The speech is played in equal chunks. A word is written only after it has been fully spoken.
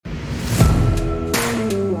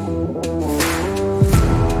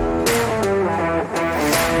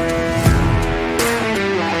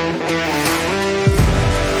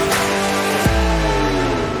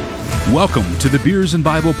Welcome to the Beers and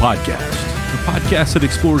Bible Podcast, a podcast that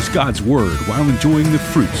explores God's Word while enjoying the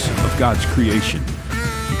fruits of God's creation.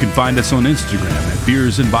 You can find us on Instagram at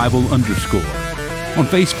Beers and Bible _, on Facebook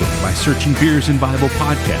by searching Beers and Bible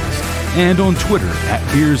Podcast, and on Twitter at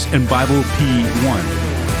Beers and Bible P1.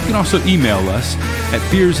 You can also email us at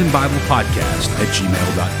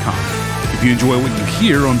beersandbiblepodcast@gmail.com. If you enjoy what you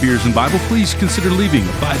hear on Beers and Bible, please consider leaving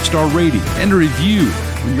a 5-star rating and a review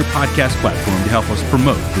on your podcast platform to help us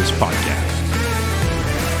promote this podcast.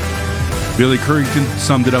 Billy Currington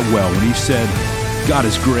summed it up well when he said, "God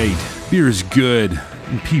is great, beer is good,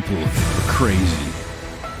 and people are crazy."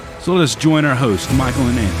 So let us join our hosts, Michael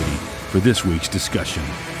and Anthony, for this week's discussion.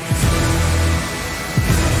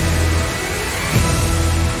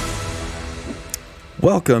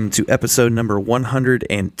 Welcome to episode number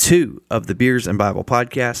 102 of the Beers and Bible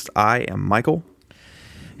Podcast. I am Michael.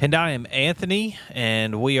 And I am Anthony,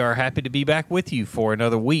 and we are happy to be back with you for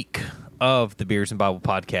another week of the Beers and Bible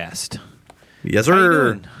Podcast. Yes,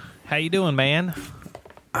 sir. sir. How you doing, man?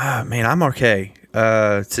 Man, I'm okay.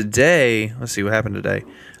 Today, let's see what happened today.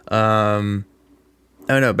 Back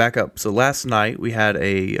up. So last night we had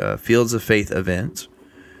a Fields of Faith event.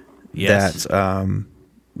 Yes. That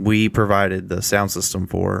we provided the sound system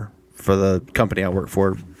for the company I work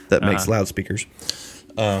for that makes loudspeakers.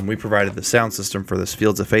 We provided the sound system for this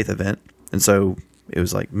Fields of Faith event. And so it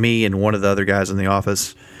was like me and one of the other guys in the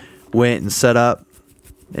office went and set up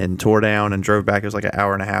and tore down and drove back. It was like an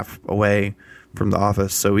hour and a half away from the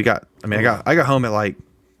office. So I got home at like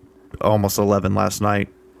almost 11 last night.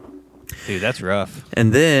 Dude, that's rough.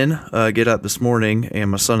 And then get up this morning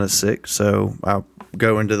and my son is sick. So I'll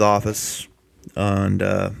go into the office and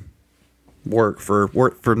work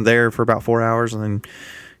from there for about 4 hours, and then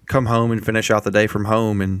come home and finish out the day from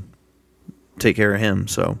home and take care of him.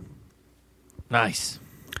 So nice.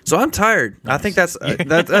 So I'm tired. Nice. I think that's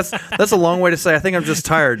a long way to say I think I'm just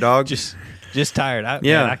tired, dog. Just tired.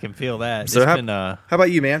 Man, I can feel that. So how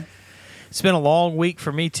about you, man? It's been a long week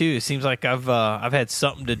for me too. It seems like I've had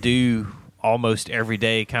something to do almost every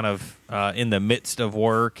day, kind of in the midst of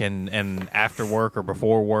work and after work or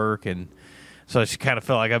before work, and so I just kind of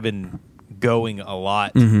feel like I've been going a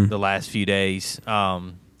lot the last few days.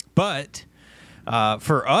 But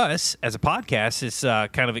for us as a podcast, it's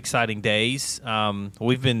kind of exciting days.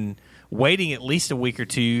 We've been waiting at least a week or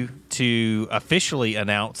two to officially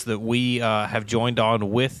announce that we have joined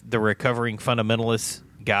on with the Recovering Fundamentalist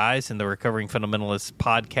guys and the Recovering Fundamentalist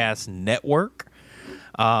Podcast Network.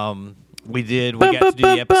 We got to do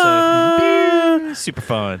the episode. Super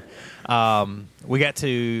fun. We got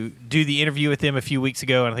to do the interview with them a few weeks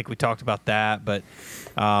ago, and I think we talked about that, but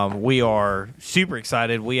we are super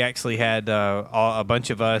excited. We actually had a bunch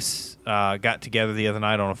of us got together the other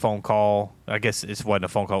night on a phone call. I guess it wasn't a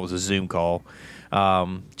phone call, it was a Zoom call.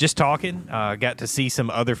 Just talking. Got to see some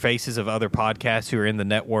other faces of other podcasts who are in the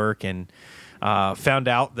network, and found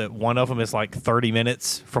out that one of them is like 30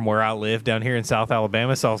 minutes from where I live down here in South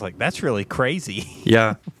Alabama. So I was like, that's really crazy.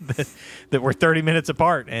 Yeah. that we're 30 minutes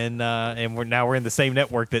apart, and we're in the same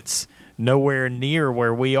network that's nowhere near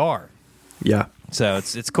where we are. Yeah. So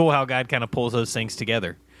it's cool how God kind of pulls those things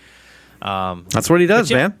together. That's what he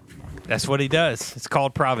does, man. That's what he does. It's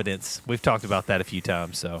called providence. We've talked about that a few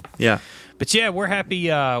times. So yeah. But yeah, we're happy.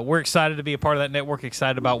 We're excited to be a part of that network.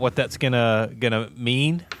 Excited about what that's gonna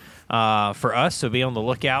mean for us. So be on the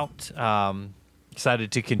lookout.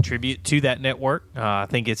 Excited to contribute to that network. I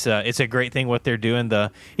think it's a great thing what they're doing.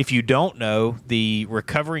 If you don't know, the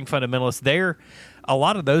Recovering Fundamentalists, a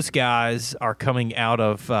lot of those guys are coming out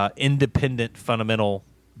of independent fundamental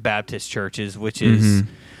Baptist churches, which is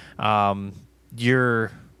I'll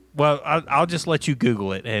just let you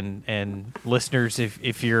Google it, and listeners,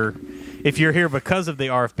 if you're here because of the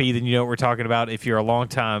RFP, then you know what we're talking about. If you're a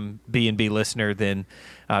longtime B&B listener, then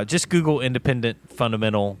just Google independent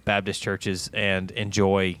fundamental Baptist churches and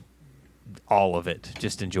enjoy all of it.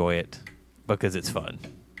 Just enjoy it because it's fun.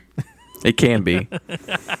 It can be.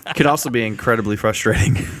 It can also be incredibly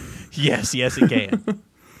frustrating. Yes, it can.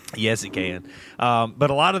 Yes, it can.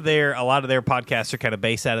 But a lot of their podcasts are kind of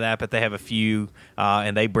based out of that, but they have a few,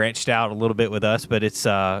 and they branched out a little bit with us. But it's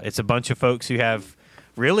a bunch of folks who have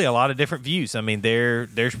really a lot of different views. I mean,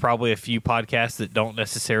 there's probably a few podcasts that don't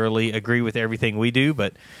necessarily agree with everything we do,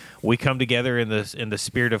 but we come together in the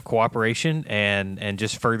spirit of cooperation and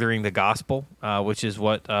just furthering the gospel, which is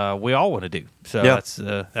what we all want to do. So yeah.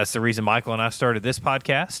 That's the reason Michael and I started this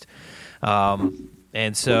podcast.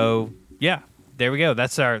 And so yeah. There we go.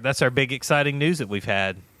 That's our big exciting news that we've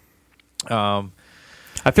had. I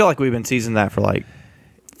feel like we've been teasing that for like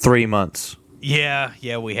 3 months.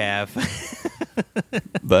 Yeah, we have.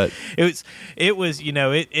 But it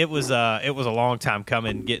was a long time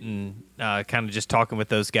coming. Getting kind of just talking with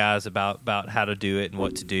those guys about how to do it and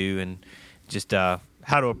what to do and just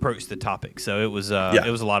how to approach the topic. So it was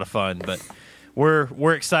a lot of fun. But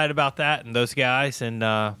we're excited about that and those guys. And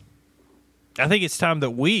I think it's time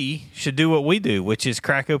that we should do what we do, which is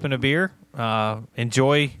crack open a beer,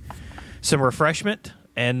 enjoy some refreshment,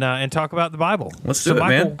 and talk about the Bible. Let's do it,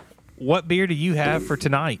 Michael, man. What beer do you have for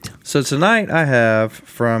tonight? So tonight I have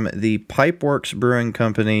from the Pipeworks Brewing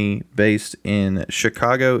Company based in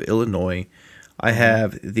Chicago, Illinois. I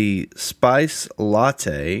have the Spice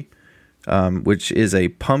Latte, which is a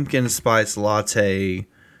pumpkin spice latte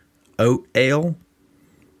oat ale.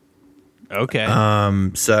 Okay.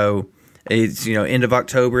 So it's end of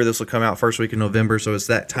October. This will come out first week of November, so it's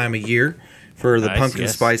that time of year for the pumpkin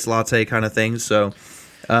spice latte kind of thing. So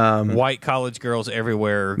white college girls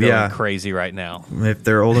everywhere are going crazy right now. If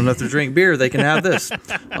they're old enough to drink beer, they can have this. So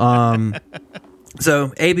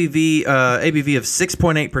ABV of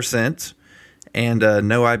 6.8%. And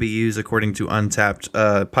no IBUs according to Untapped.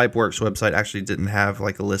 Pipeworks website actually didn't have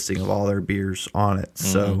like a listing of all their beers on it.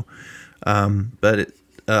 So, but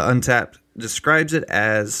Untapped describes it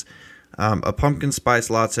as a pumpkin spice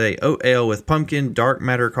latte oat ale with pumpkin, dark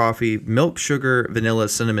matter coffee, milk, sugar, vanilla,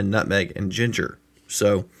 cinnamon, nutmeg, and ginger.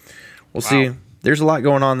 So we'll see. There's a lot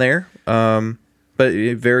going on there. But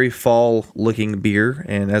a very fall-looking beer,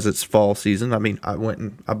 and as it's fall season, I mean,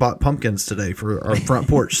 I bought pumpkins today for our front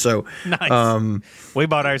porch. So nice. We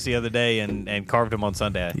bought ours the other day and carved them on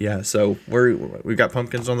Sunday. Yeah, so we've got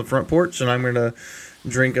pumpkins on the front porch, and I'm going to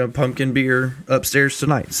drink a pumpkin beer upstairs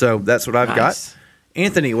tonight. So that's what I've got.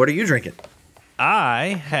 Anthony, what are you drinking?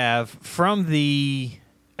 I have from the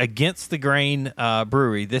Against the Grain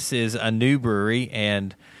brewery. This is a new brewery,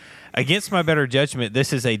 and against my better judgment,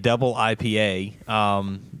 this is a double IPA.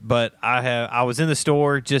 But I was in the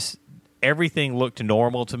store, just everything looked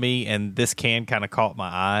normal to me, and this can kind of caught my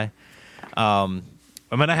eye. I'm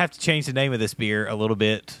going to have to change the name of this beer a little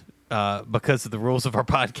bit because of the rules of our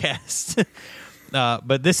podcast.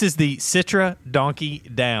 But this is the Citra Donkey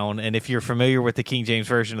Down, and if you're familiar with the King James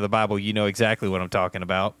Version of the Bible, you know exactly what I'm talking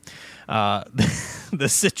about. The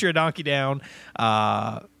Citra Donkey Down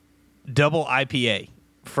double IPA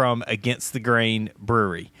from Against the Grain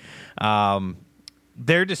Brewery.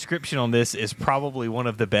 Their description on this is probably one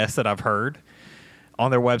of the best that I've heard.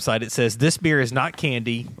 On their website, it says, "This beer is not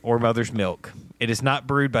candy or mother's milk. It is not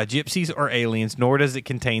brewed by gypsies or aliens, nor does it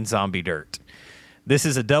contain zombie dirt. This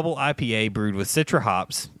is a double IPA brewed with Citra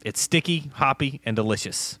hops. It's sticky, hoppy, and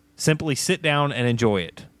delicious. Simply sit down and enjoy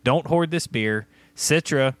it. Don't hoard this beer.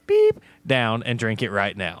 Citra, beep, down and drink it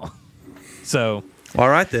right now." So, all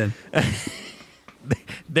right then.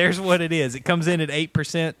 There's what it is. It comes in at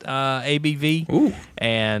 8% ABV. Ooh.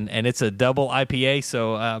 And it's a double IPA,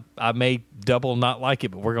 so I may double not like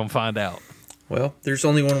it, but we're going to find out. Well, there's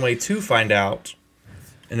only one way to find out,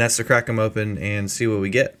 and that's to crack them open and see what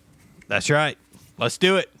we get. That's right. Let's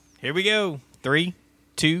do it. Here we go. 3,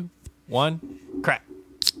 2, 1, crack.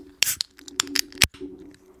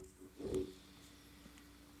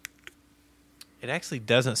 It actually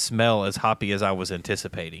doesn't smell as hoppy as I was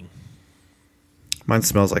anticipating. Mine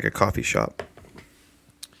smells like a coffee shop.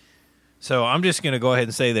 So I'm just going to go ahead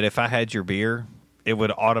and say that if I had your beer, it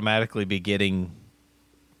would automatically be getting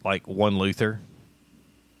like 1 Luther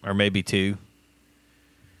or maybe 2,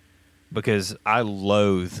 because I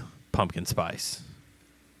loathe pumpkin spice.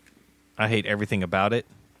 I hate everything about it.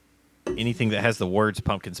 Anything that has the words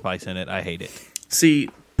pumpkin spice in it, I hate it. See,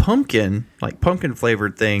 pumpkin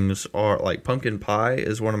flavored things are like pumpkin pie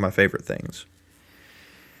is one of my favorite things.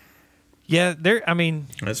 Yeah,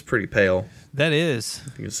 That's pretty pale. That is.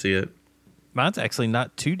 You can see it. Mine's actually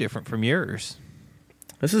not too different from yours.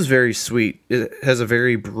 This is very sweet. It has a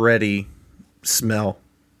very bready smell.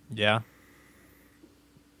 Yeah.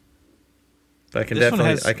 I can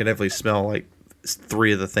definitely smell like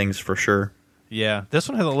 3 of the things for sure. Yeah, this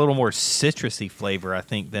one has a little more citrusy flavor, I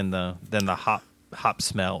think, than the hop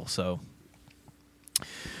smell. So,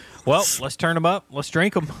 well, let's turn them up. Let's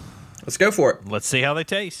drink them. Let's go for it. Let's see how they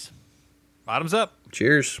taste. Bottoms up.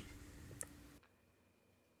 Cheers.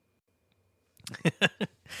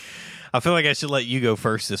 I feel like I should let you go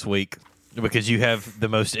first this week because you have the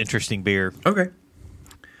most interesting beer. Okay.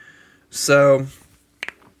 So,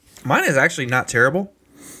 mine is actually not terrible.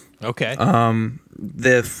 Okay.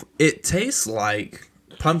 It tastes like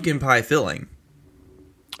pumpkin pie filling.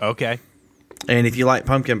 Okay. And if you like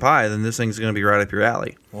pumpkin pie, then this thing's going to be right up your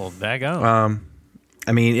alley. Well, daggone.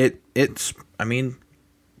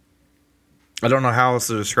 I don't know how else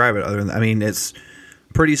to describe it other than, it's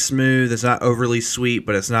pretty smooth. It's not overly sweet,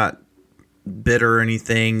 but it's not bitter or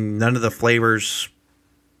anything. None of the flavors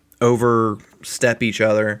overstep each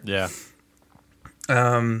other. Yeah.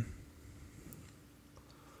 I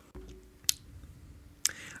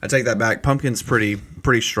take that back. Pumpkin's pretty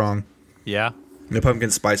strong. Yeah. The pumpkin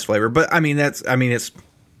spice flavor, but it's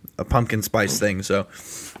a pumpkin spice thing. So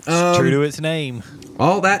It's true to its name.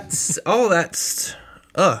 all that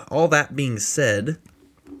being said,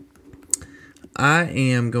 I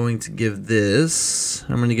am going to give this.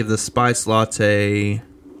 I'm going to give the spice latte.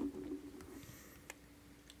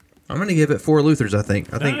 I'm going to give it 4 Luthers. I think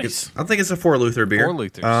it's a 4 Luther beer. 4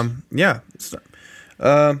 Luthers. Yeah.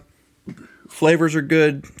 Flavors are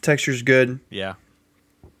good. Texture's good. Yeah.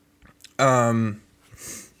 I'm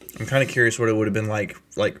kind of curious what it would have been like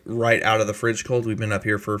right out of the fridge cold. We've been up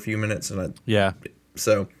here for a few minutes, and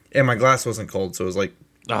my glass wasn't cold, so it was like,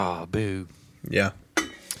 oh, boo. yeah.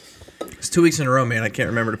 It's 2 weeks in a row, man. I can't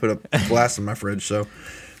remember to put a glass in my fridge. So,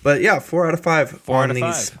 but yeah, 4 out of 5 4 on out of the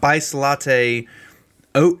 5. Spice Latte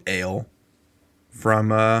Oat Ale from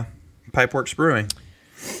Pipeworks Brewing.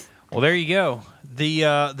 Well, there you go.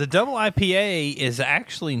 The double IPA is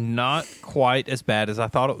actually not quite as bad as I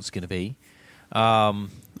thought it was going to be.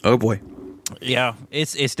 Oh boy. Yeah,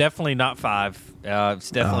 it's definitely not 5.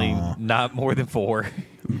 It's definitely not more than 4.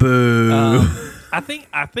 Boo. I think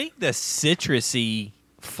the citrusy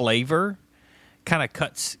flavor kind of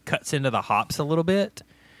cuts into the hops a little bit,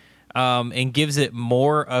 and gives it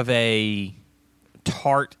more of a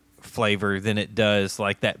tart flavor than it does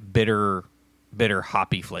like that bitter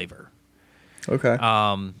hoppy flavor. Okay.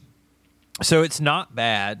 So it's not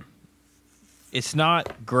bad. It's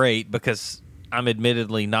not great because I'm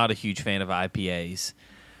admittedly not a huge fan of IPAs.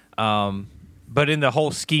 But in the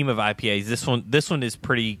whole scheme of IPAs, this one is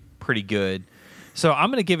pretty good. So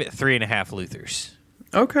I'm going to give it 3.5 Luthers.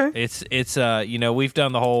 Okay. It's we've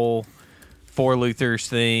done the whole 4 Luthers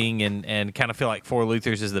thing and kind of feel like 4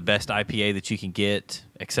 Luthers is the best IPA that you can get,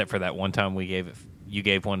 except for that one time you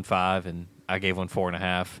gave one 5 and I gave one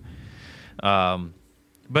 4.5.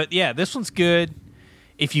 But yeah, this one's good.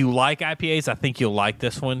 If you like IPAs, I think you'll like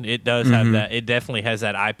this one. It does have that. It definitely has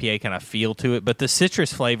that IPA kind of feel to it, but the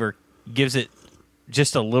citrus flavor gives it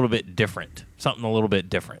just a little bit different, something a little bit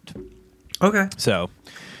different. Okay. So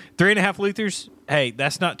 3.5 Luthers. Hey,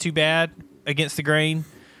 that's not too bad against the grain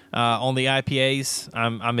on the IPAs.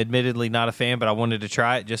 I'm admittedly not a fan, but I wanted to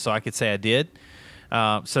try it just so I could say I did.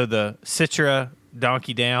 So the Citra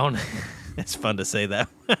Donkey Down. It's fun to say that.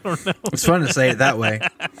 I don't know. It's fun to say it that way.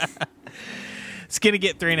 It's gonna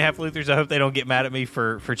get 3.5 Luthers. I hope they don't get mad at me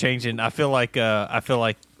for changing. I feel like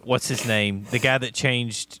what's his name? The guy that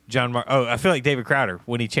changed John Mark. Oh, I feel like David Crowder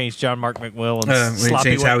when he changed John Mark McMillan's when he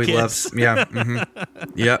changed how he kiss. loves. Yeah.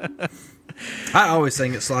 Mm-hmm. Yep. I always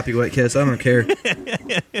sing it sloppy wet kiss. I don't care.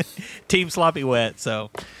 Team sloppy wet. So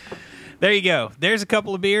there you go. There's a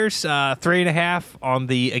couple of beers. 3.5 on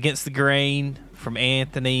the Against the Grain from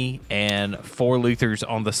Anthony, and 4 Luthers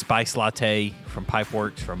on the Spice Latte from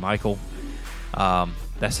Pipeworks from Michael.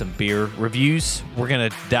 That's some beer reviews. We're going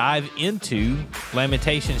to dive into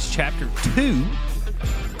Lamentations chapter 2.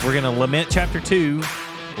 We're going to lament chapter 2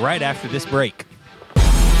 right after this break.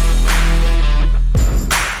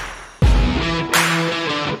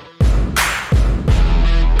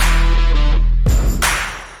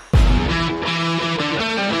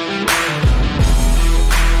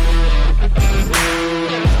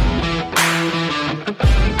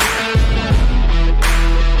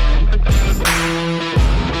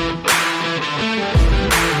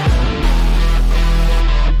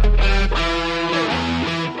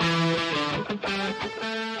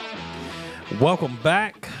 Welcome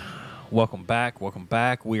back.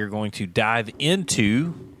 We are going to dive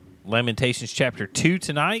into Lamentations chapter 2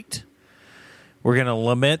 tonight. We're going to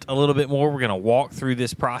lament a little bit more. We're going to walk through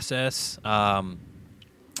this process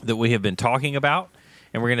that we have been talking about,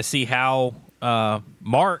 and we're going to see how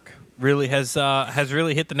Mark really has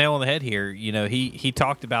really hit the nail on the head here. You know, he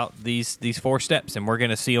talked about these 4 steps, and we're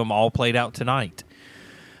going to see them all played out tonight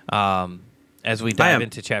as we dive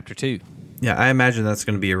into chapter 2. Yeah, I imagine that's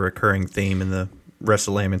going to be a recurring theme in the rest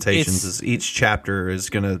of Lamentations. Is each chapter is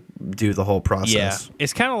going to do the whole process. Yeah,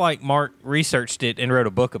 it's kind of like Mark researched it and wrote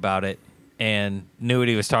a book about it and knew what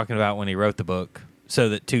he was talking about when he wrote the book, so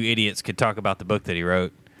that 2 idiots could talk about the book that he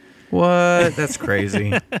wrote. What? That's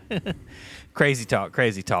crazy. Crazy talk.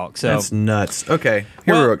 So that's nuts. Okay,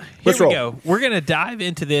 here let's we roll. go. We're going to dive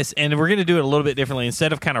into this, and we're going to do it a little bit differently.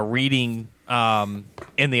 Instead of kind of reading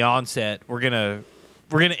in the onset, we're going to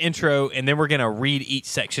intro, and then we're going to read each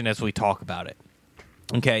section as we talk about it.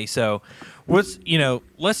 Okay, so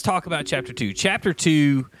let's talk about chapter 2. Chapter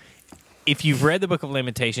 2, if you've read the book of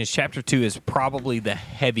Lamentations, chapter 2 is probably the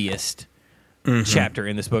heaviest chapter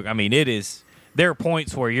in this book. I mean, there are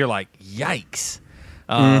points where you're like, yikes.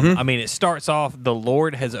 I mean, it starts off, the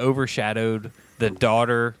Lord has overshadowed the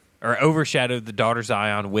daughter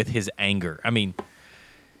Zion with his anger. I mean,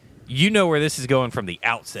 you know where this is going from the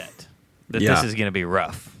outset, that this is going to be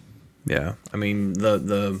rough. Yeah. I mean,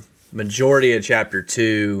 the majority of chapter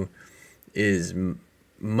 2 is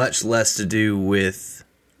much less to do with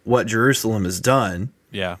what Jerusalem has done.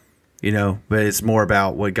 Yeah. You know, but it's more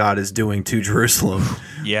about what God is doing to Jerusalem.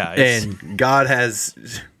 Yeah. And God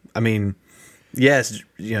has, I mean, yes,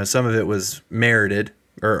 you know, some of it was merited,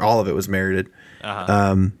 or all of it was merited.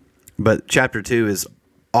 But chapter 2 is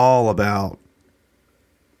all about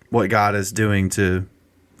what God is doing to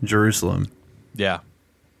Jerusalem. Yeah.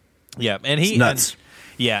 Yeah. And it's nuts.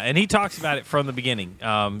 And he talks about it from the beginning.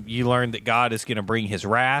 You learn that God is going to bring his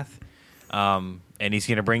wrath, and he's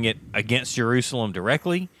going to bring it against Jerusalem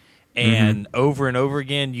directly. And over and over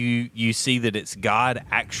again, you see that it's God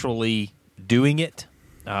actually doing it,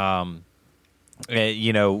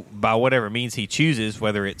 you know, by whatever means he chooses,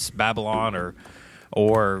 whether it's Babylon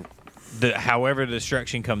or however the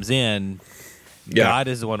destruction comes in, God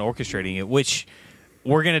is the one orchestrating it, which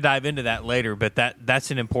we're going to dive into that later. But that's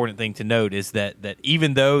an important thing to note, is that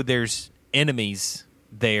even though there's enemies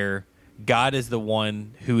there, God is the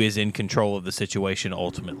one who is in control of the situation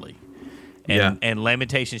ultimately. And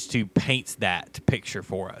Lamentations 2 paints that picture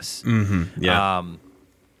for us. Yeah.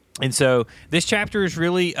 And so this chapter is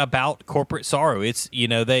really about corporate sorrow. It's, you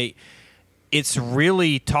know, it's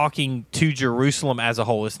really talking to Jerusalem as a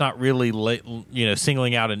whole. It's not really, you know,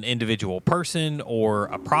 singling out an individual person or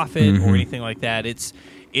a prophet or anything like that. It's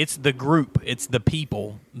the group. It's the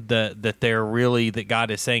people that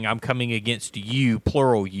God is saying, I'm coming against you,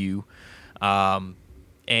 plural you. And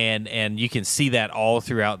you can see that all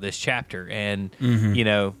throughout this chapter. And, you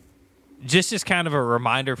know, just as kind of a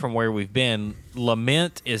reminder from where we've been,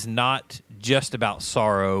 lament is not just about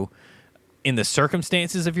sorrow in the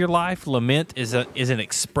circumstances of your life. Lament is an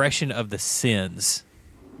expression of the sins,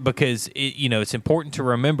 because, it's important to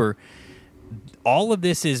remember all of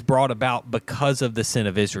this is brought about because of the sin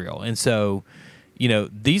of Israel. And so,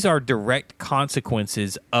 these are direct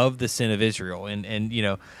consequences of the sin of Israel. And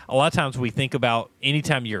a lot of times we think about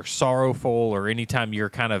anytime you're sorrowful or anytime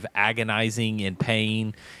you're kind of agonizing in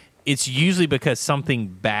pain, it's usually because something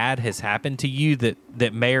bad has happened to you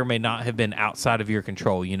that may or may not have been outside of your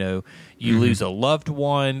control. You lose a loved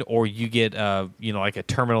one, or you get, like a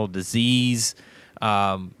terminal disease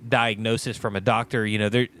diagnosis from a doctor.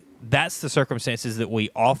 That's the circumstances that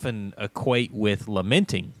we often equate with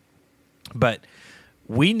lamenting. But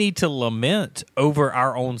we need to lament over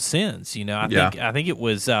our own sins. I think it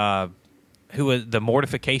was who was the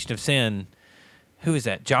mortification of sin. Who is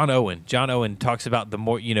that? John Owen. John Owen talks about the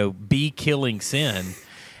more be killing sin,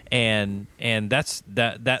 and that's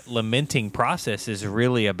that lamenting process is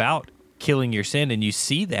really about killing your sin, and you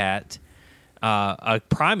see that a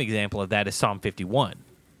prime example of that is Psalm 51.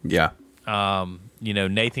 Yeah.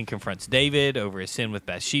 Nathan confronts David over his sin with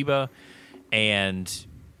Bathsheba, and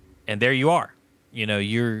there you are.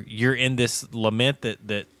 You're in this lament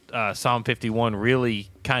that Psalm 51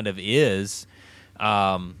 really kind of is,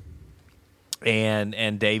 and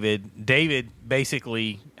David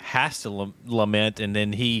basically has to lament, and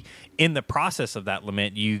then he, in the process of that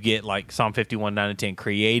lament, you get like Psalm 51, 9 and 10,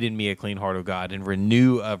 create in me a clean heart, O God, and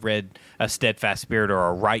renew a steadfast spirit, or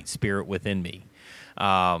a right spirit within me.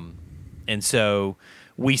 And so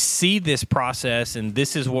we see this process, and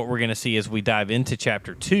this is what we're going to see as we dive into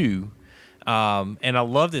chapter 2. And I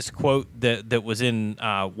love this quote that was in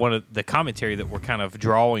one of the commentary that we're kind of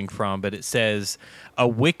drawing from, but it says, "A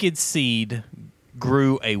wicked seed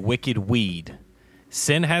grew a wicked weed.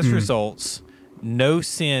 Sin has results. No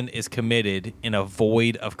sin is committed in a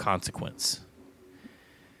void of consequence."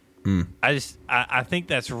 I think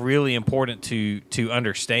that's really important to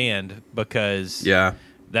understand, because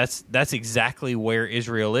that's exactly where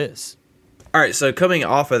Israel is. All right, so coming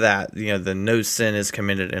off of that, the no sin is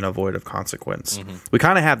committed in a void of consequence. We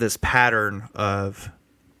kind of have this pattern of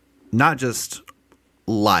not just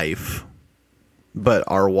life, but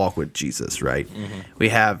our walk with Jesus, right? We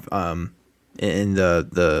have, in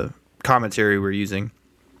the commentary we're using,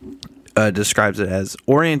 describes it as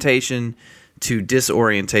orientation to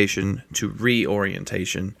disorientation to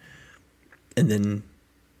reorientation, and then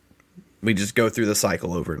we just go through the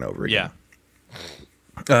cycle over and over again.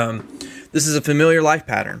 Yeah. This is a familiar life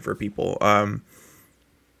pattern for people,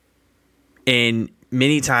 and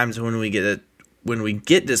many times when we get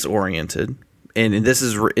disoriented, and this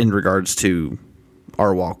is in regards to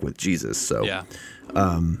our walk with Jesus. So,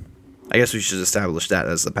 I guess we should establish that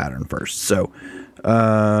as the pattern first. So,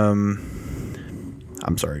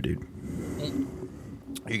 I'm sorry, dude.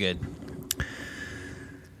 You're good.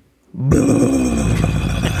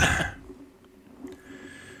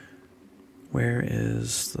 Where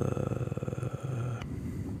is the...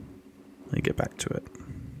 Let me get back to it.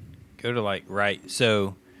 Go to right.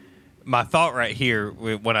 So my thought right here,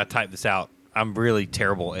 when I type this out, I'm really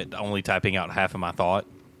terrible at only typing out half of my thought,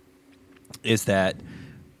 is that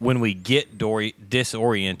when we get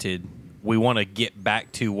disoriented, we want to get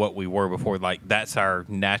back to what we were before. Like, that's our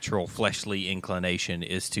natural fleshly inclination,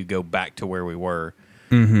 is to go back to where we were,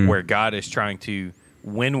 where God is trying to,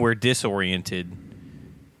 when we're disoriented,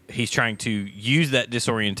 he's trying to use that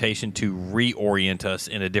disorientation to reorient us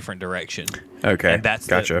in a different direction. Okay, and that's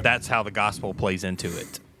gotcha. That's how the gospel plays into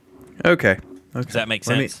it. Okay. Does that make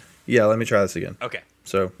sense? Let me try this again. Okay.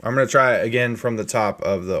 So I'm going to try it again from the top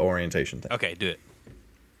of the orientation thing. Okay, do it.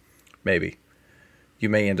 Maybe. You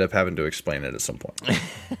may end up having to explain it at some point.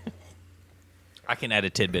 I can add a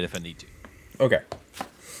tidbit if I need to. Okay.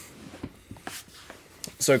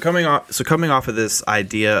 So coming off of this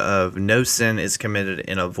idea of no sin is committed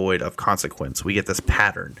in a void of consequence, we get this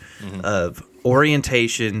pattern of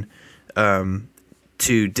orientation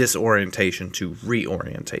to disorientation to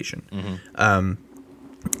reorientation.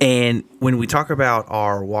 And when we talk about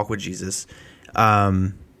our walk with Jesus,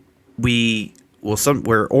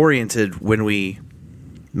 we're oriented when we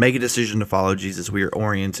make a decision to follow Jesus. We are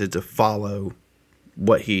oriented to follow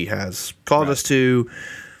what he has called us to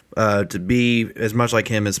be as much like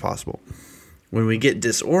him as possible. When we get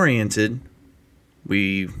disoriented,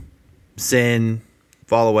 we sin,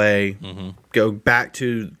 fall away, go back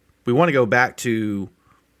to. We want to go back to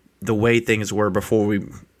the way things were before we.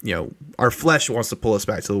 Our flesh wants to pull us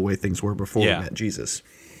back to the way things were before we met Jesus.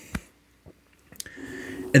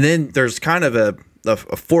 And then there's kind of a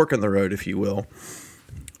fork in the road, if you will,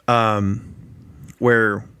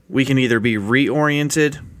 where we can either be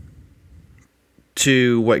reoriented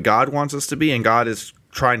to what God wants us to be, and God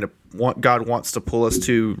wants to pull us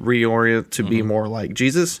to reorient to be more like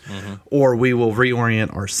Jesus, or we will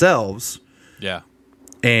reorient ourselves,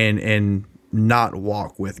 and not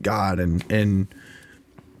walk with God and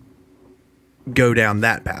go down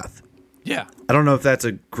that path. Yeah. I don't know if that's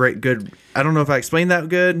I don't know if I explained that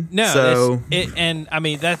good. No, so and I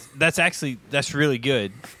mean that's really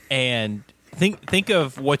good. And think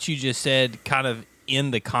of what you just said kind of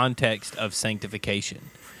in the context of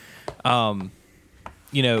sanctification. We're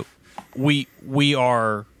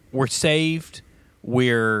saved,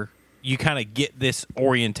 you kind of get this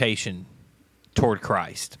orientation toward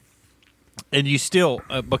Christ. And you still,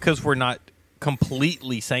 because we're not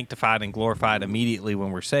completely sanctified and glorified immediately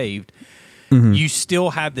when we're saved, you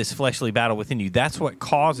still have this fleshly battle within you. That's what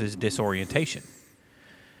causes disorientation.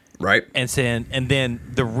 Right. And then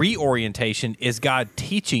the reorientation is God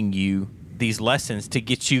teaching you these lessons to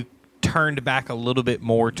get you turned back a little bit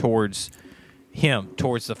more towards him,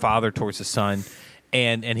 towards the Father, towards the Son,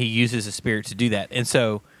 and he uses the Spirit to do that. And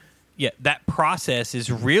so, that process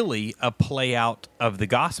is really a play out of the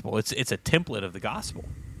gospel. It's a template of the gospel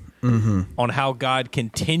on how God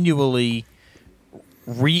continually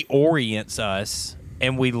reorients us,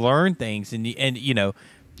 and we learn things. And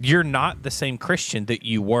you're not the same Christian that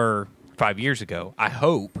you were 5 years ago. I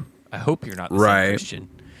hope you're not the same Christian.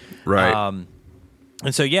 Right.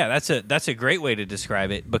 And so that's a great way to describe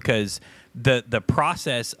it, because the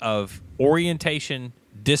process of orientation,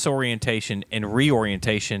 disorientation, and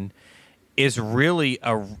reorientation is really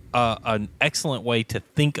an excellent way to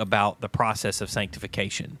think about the process of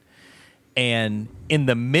sanctification. And in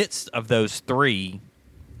the midst of those three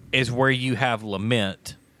is where you have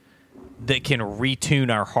lament that can retune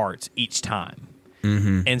our hearts each time.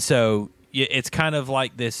 And so it's kind of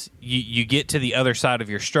like this, you get to the other side of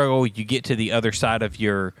your struggle, you get to the other side of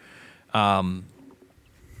your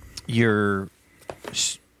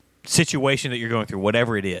situation that you're going through,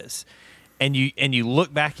 whatever it is, and you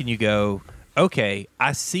look back and you go, okay,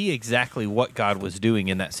 I see exactly what God was doing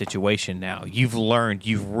in that situation now. You've learned,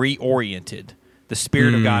 you've reoriented. The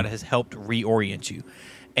Spirit of God has helped reorient you.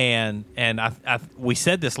 And we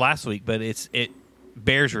said this last week, but it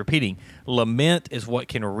bears repeating. Lament is what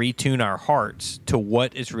can retune our hearts to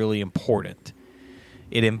what is really important.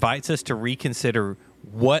 It invites us to reconsider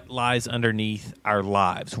what lies underneath our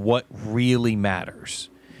lives, what really matters.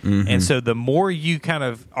 And so the more you kind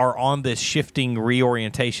of are on this shifting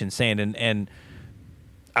reorientation sand, and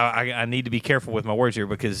I need to be careful with my words here,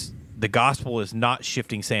 because the gospel is not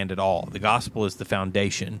shifting sand at all. The gospel is the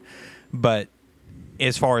foundation. But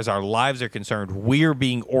as far as our lives are concerned, we're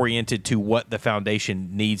being oriented to what the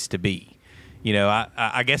foundation needs to be. You know,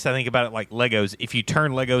 I guess I think about it like Legos. If you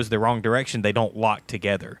turn Legos the wrong direction, they don't lock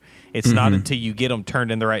together. It's not until you get them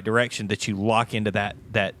turned in the right direction that you lock into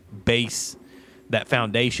that base, that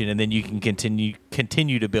foundation, and then you can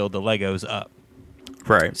continue to build the Legos up.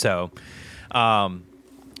 Right. So,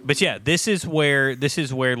 but yeah, this is where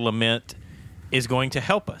lament is going to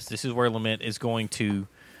help us. This is where lament is going to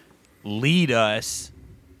lead us,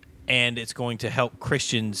 and it's going to help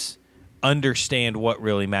Christians understand what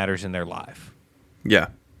really matters in their life. Yeah.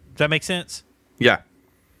 Does that make sense? Yeah.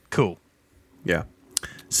 Cool. Yeah.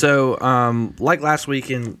 So, like last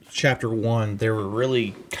week in chapter 1, there were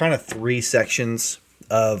really kind of 3 sections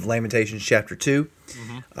of Lamentations chapter 2.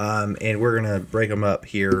 And we're going to break them up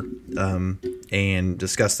here and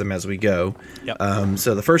discuss them as we go. Yep.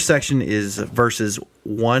 So the first section is verses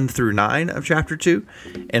 1 through 9 of chapter 2.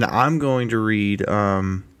 And I'm going to read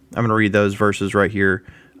those verses right here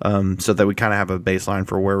so that we kind of have a baseline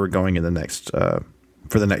for where we're going in the next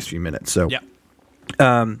for the next few minutes. So Yep.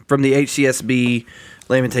 From the HCSB,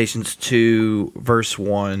 Lamentations 2, verse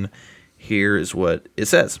 1, here is what it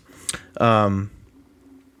says. How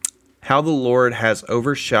the Lord has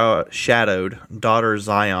overshadowed daughter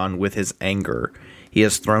Zion with his anger. He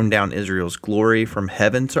has thrown down Israel's glory from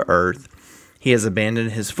heaven to earth. He has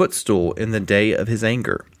abandoned his footstool in the day of his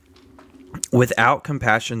anger. Without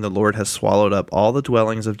compassion, the Lord has swallowed up all the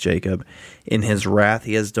dwellings of Jacob. In his wrath,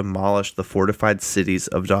 he has demolished the fortified cities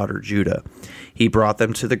of daughter Judah. He brought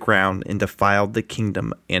them to the ground and defiled the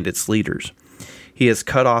kingdom and its leaders. He has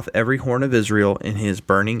cut off every horn of Israel in his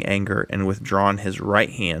burning anger and withdrawn his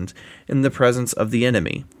right hand in the presence of the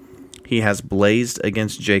enemy. He has blazed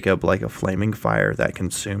against Jacob like a flaming fire that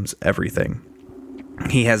consumes everything.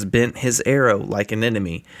 He has bent his arrow like an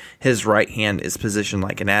enemy. His right hand is positioned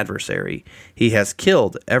like an adversary. He has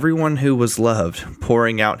killed everyone who was loved,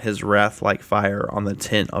 pouring out his wrath like fire on the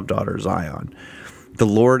tent of daughter Zion. The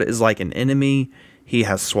Lord is like an enemy. He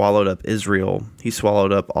has swallowed up Israel. He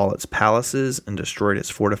swallowed up all its palaces and destroyed its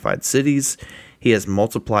fortified cities. He has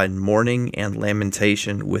multiplied mourning and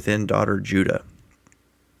lamentation within daughter Judah.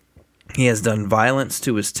 He has done violence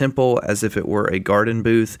to his temple as if it were a garden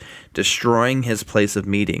booth, destroying his place of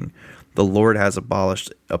meeting. The Lord has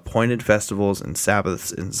abolished appointed festivals and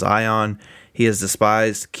Sabbaths in Zion. He has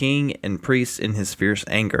despised king and priest in his fierce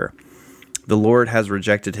anger. The Lord has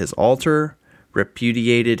rejected his altar,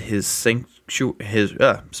 repudiated his I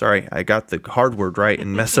got the hard word right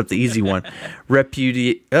and messed up the easy one.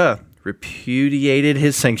 Repudiated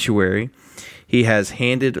his sanctuary. He has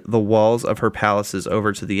handed the walls of her palaces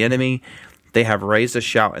over to the enemy. They have raised a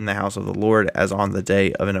shout in the house of the Lord as on the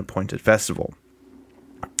day of an appointed festival.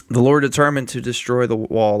 The Lord determined to destroy the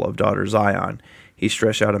wall of daughter Zion. He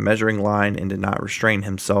stretched out a measuring line and did not restrain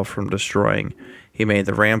himself from destroying. He made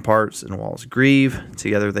the ramparts and walls grieve.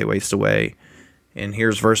 Together they waste away. And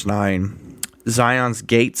here's verse 9. Zion's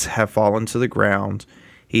gates have fallen to the ground.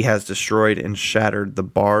 He has destroyed and shattered the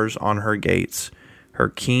bars on her gates. Her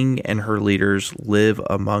king and her leaders live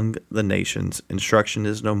among the nations. Instruction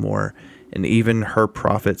is no more, and even her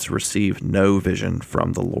prophets receive no vision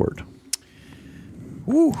from the Lord.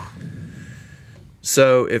 Woo.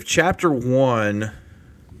 So if chapter 1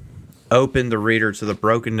 opened the reader to the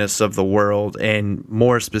brokenness of the world, and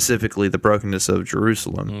more specifically the brokenness of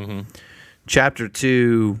Jerusalem, chapter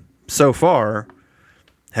 2 so far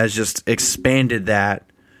has just expanded that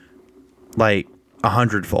like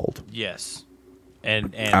 100-fold. Yes.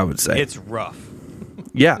 And I would say it's rough.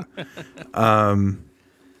 Yeah. We're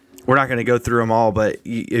not going to go through them all, but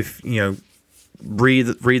if read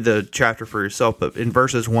the chapter for yourself. But in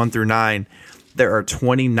verses 1 through 9, there are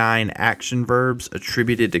 29 action verbs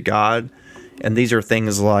attributed to God, and these are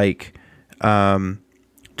things like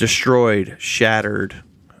destroyed, shattered,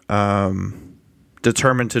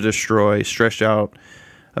 determined to destroy, stretched out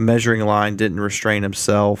a measuring line, didn't restrain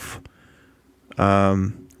himself,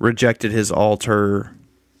 rejected his altar,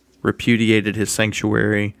 repudiated his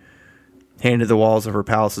sanctuary, handed the walls of her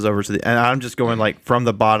palaces over to the... And I'm just going like from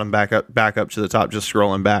the bottom back up to the top, just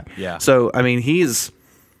scrolling back. Yeah. So, I mean,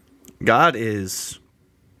 God is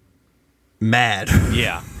mad.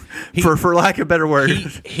 Yeah. For lack of a better word.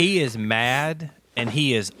 He is mad, and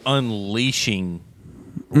he is unleashing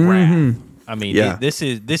wrath. I mean, Yeah. this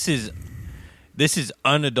is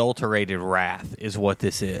unadulterated wrath is what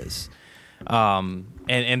this is.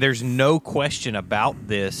 And there's no question about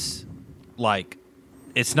this. Like,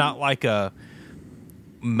 it's not like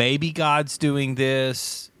maybe God's doing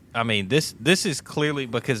this. I mean, this is clearly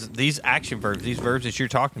because these action verbs, these verbs that you're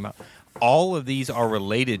talking about, all of these are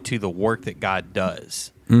related to the work that God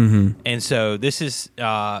does. And so this is,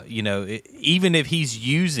 even if he's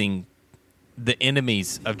using the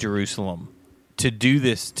enemies of Jerusalem do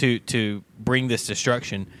this, to bring this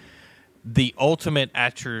destruction, the ultimate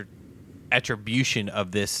attribution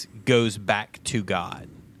of this goes back to God.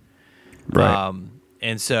 Right.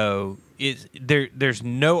 And so there's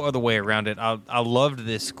no other way around it. I loved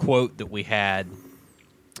this quote that we had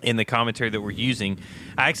in the commentary that we're using.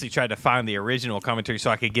 I actually tried to find the original commentary so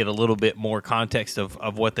I could get a little bit more context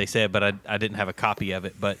of what they said, but I didn't have a copy of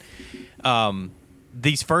it. But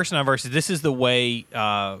these first 9 verses, this is the way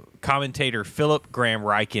commentator Philip Graham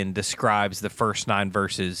Ryken describes the first 9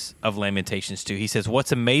 verses of Lamentations 2. He says,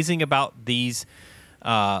 what's amazing about these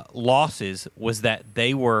losses was that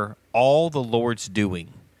they were all the Lord's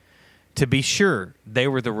doing. To be sure, they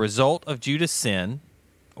were the result of Judah's sin,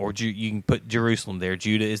 or you can put Jerusalem there.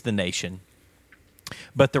 Judah is the nation.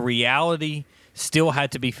 But the reality still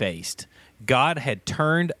had to be faced. God had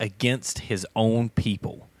turned against his own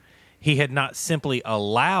people. He had not simply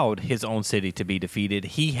allowed his own city to be defeated.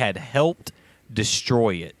 He had helped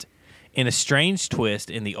destroy it. In a strange twist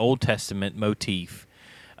in the Old Testament motif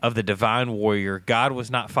of the divine warrior, God was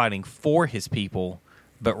not fighting for his people,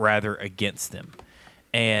 but rather against them.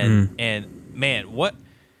 And man, what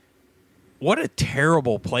a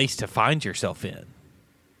terrible place to find yourself in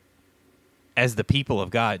as the people of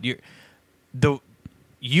God.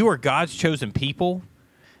 You are God's chosen people,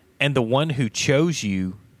 and the one who chose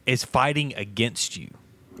you is fighting against you.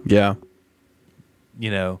 Yeah.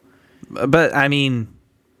 You know? But, I mean,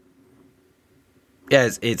 yeah,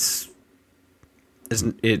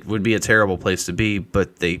 it would be a terrible place to be,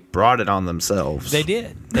 but they brought it on themselves. They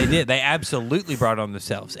did. They absolutely brought it on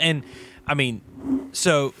themselves. And, I mean,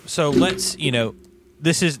 so let's,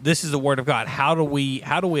 this is the word of God. How do we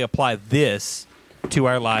apply this to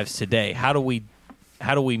our lives today? How do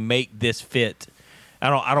we make this fit? I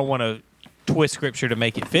don't want to twist scripture to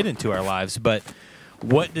make it fit into our lives, but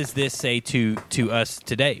what does this say to us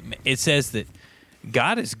today? It says that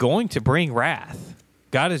God is going to bring wrath.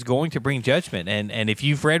 God is going to bring judgment. And if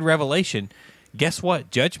you've read Revelation, guess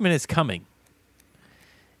what? Judgment is coming.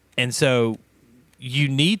 And so you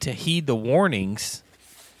need to heed the warnings,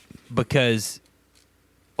 because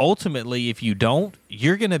ultimately, if you don't,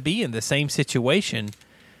 you're going to be in the same situation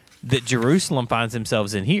that Jerusalem finds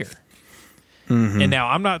themselves in here. Mm-hmm. And now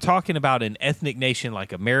I'm not talking about an ethnic nation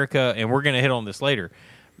like America, and we're going to hit on this later.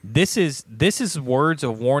 This is words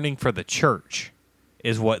of warning for the church,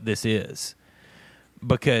 is what this is.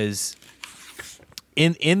 Because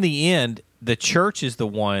in the end, the church is the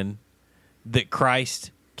one that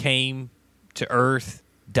Christ came to earth,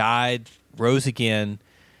 died, rose again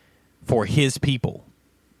for his people.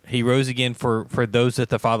 He rose again for those that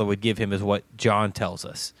the Father would give him, is what John tells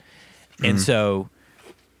us. Mm-hmm. And so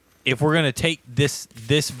if we're going to take this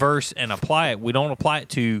verse and apply it, we don't apply it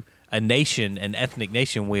to a nation, an ethnic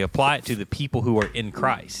nation. We apply it to the people who are in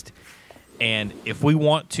Christ. And if we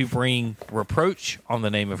want to bring reproach on the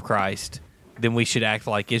name of Christ, then we should act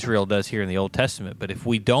like Israel does here in the Old Testament. But if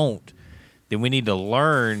we don't, then we need to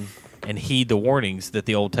learn and heed the warnings that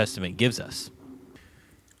the Old Testament gives us.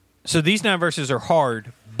 So these 9 verses are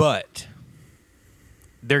hard, but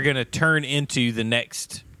they're going to turn into the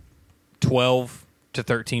next 12 to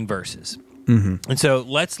 13 verses. Mm-hmm. And so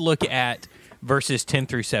let's look at verses 10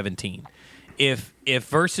 through 17. If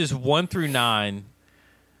verses 1 through 9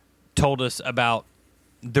 told us about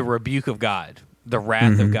the rebuke of God, the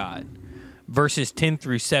wrath of God, verses 10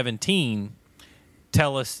 through 17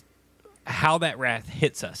 tell us how that wrath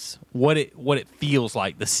hits us, what it feels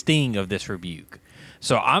like, the sting of this rebuke.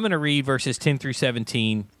 So I'm going to read verses 10 through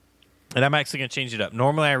 17, and I'm actually going to change it up.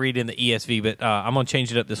 Normally I read in the ESV, but I'm going to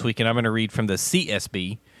change it up this week, and I'm going to read from the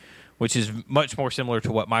CSB, which is much more similar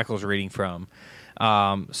to what Michael's reading from.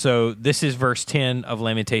 So this is verse 10 of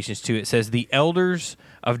Lamentations 2. It says, "The elders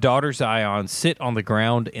of daughter Zion sit on the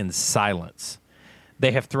ground in silence.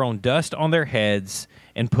 They have thrown dust on their heads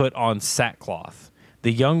and put on sackcloth.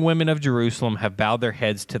 The young women of Jerusalem have bowed their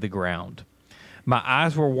heads to the ground. My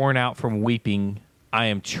eyes were worn out from weeping. I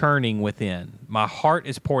am churning within. My heart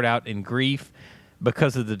is poured out in grief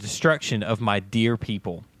because of the destruction of my dear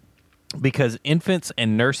people, because infants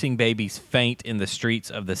and nursing babies faint in the streets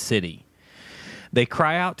of the city. They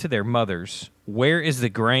cry out to their mothers, 'Where is the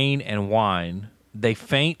grain and wine?' They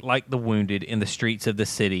faint like the wounded in the streets of the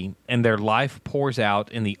city, and their life pours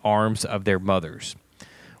out in the arms of their mothers.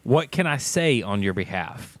 What can I say on your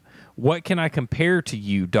behalf? What can I compare to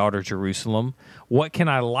you, daughter Jerusalem? What can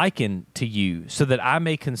I liken to you, so that I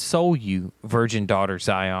may console you, virgin daughter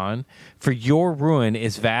Zion? For your ruin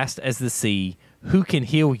is vast as the sea. Who can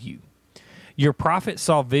heal you? Your prophets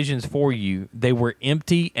saw visions for you. They were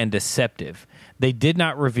empty and deceptive. They did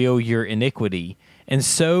not reveal your iniquity, and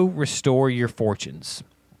so restore your fortunes.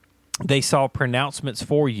 They saw pronouncements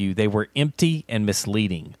for you. They were empty and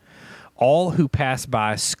misleading. All who pass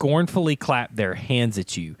by scornfully clap their hands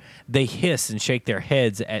at you. They hiss and shake their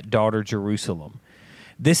heads at daughter Jerusalem.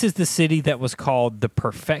 This is the city that was called the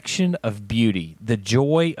perfection of beauty, the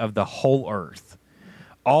joy of the whole earth.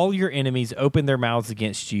 All your enemies open their mouths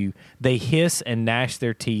against you. They hiss and gnash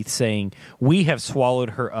their teeth, saying, "We have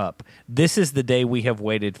swallowed her up. This is the day we have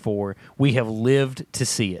waited for. We have lived to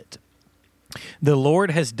see it." The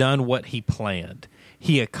Lord has done what he planned.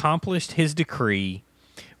 He accomplished his decree,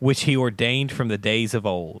 which he ordained from the days of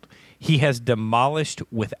old. He has demolished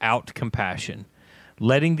without compassion,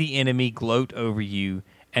 letting the enemy gloat over you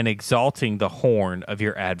and exalting the horn of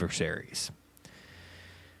your adversaries.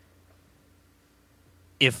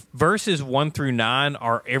 If verses 1 through 9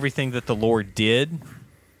 are everything that the Lord did,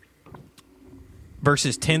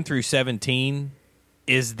 verses 10 through 17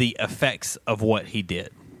 is the effects of what he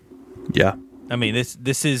did. Yeah. I mean,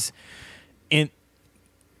 this is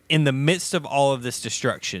in the midst of all of this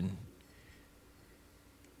destruction,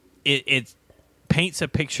 it paints a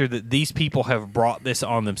picture that these people have brought this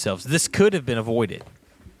on themselves. This could have been avoided.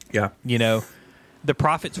 Yeah. You know, the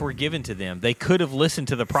prophets were given to them. They could have listened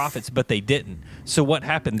to the prophets, but they didn't. So what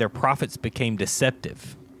happened? Their prophets became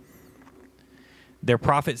deceptive. Their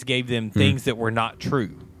prophets gave them things that were not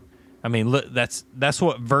true. I mean, look, that's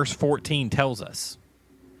what verse 14 tells us.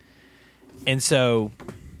 And so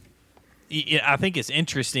I think it's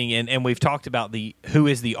interesting, and we've talked about who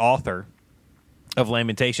is the author of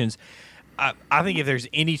Lamentations. I think if there's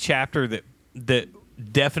any chapter that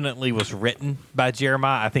definitely was written by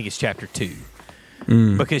Jeremiah, I think it's chapter 2.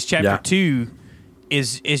 Because chapter 2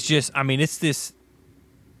 is just, I mean, it's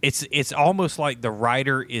almost like the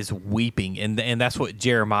writer is weeping, and that's what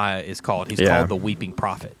Jeremiah is called. He's called the weeping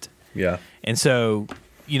prophet. Yeah. And so,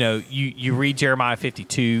 you know, you read Jeremiah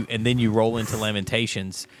 52, and then you roll into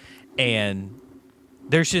Lamentations, and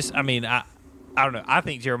there's just, I mean, I don't know. I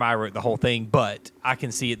think Jeremiah wrote the whole thing, but I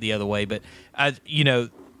can see it the other way. But you know,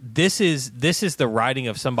 this is the writing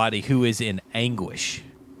of somebody who is in anguish.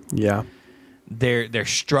 Yeah. They're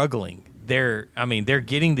struggling. They're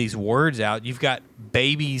getting these words out. You've got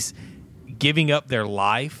babies giving up their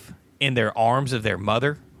life in their arms of their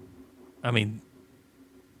mother. I mean,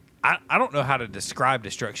 I don't know how to describe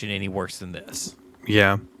destruction any worse than this.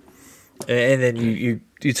 Yeah. And then you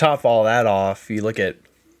top all that off, you look at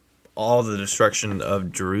all the destruction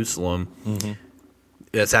of Jerusalem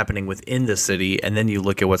that's happening within the city, and then you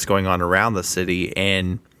look at what's going on around the city,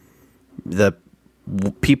 and the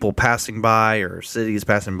people passing by or cities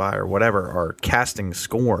passing by or whatever are casting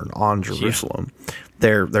scorn on Jerusalem.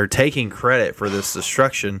 Yeah. They're taking credit for this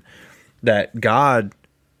destruction that God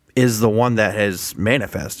is the one that has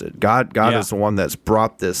manifested. God is the one that's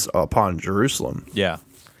brought this upon Jerusalem. Yeah.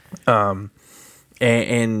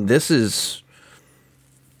 And this is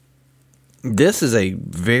a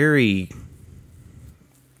very,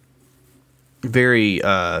 very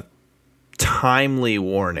timely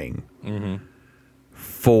warning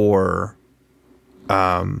for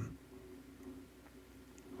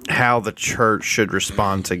how the church should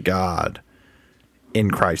respond to God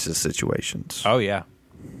in crisis situations. Oh, yeah.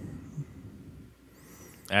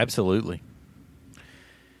 Absolutely.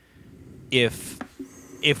 If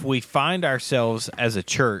we find ourselves as a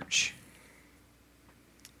church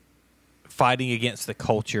fighting against the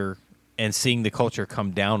culture and seeing the culture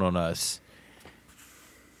come down on us,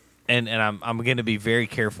 and I'm going to be very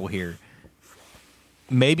careful here.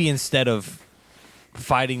 Maybe instead of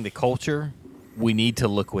fighting the culture, we need to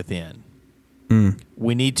look within.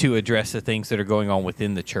 We need to address the things that are going on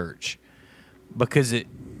within the church, because it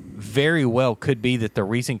very well could be that the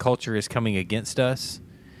reason culture is coming against us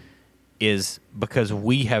is because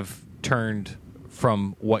we have turned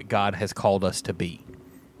from what God has called us to be.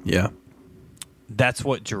 Yeah. That's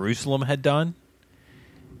what Jerusalem had done,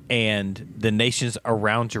 and the nations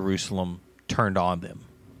around Jerusalem turned on them.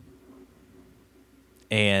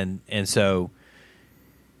 And so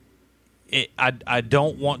I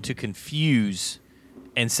don't want to confuse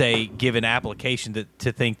and say, give an application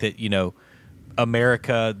to think that, you know,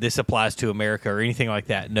 America, this applies to America or anything like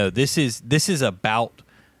that. No, this is about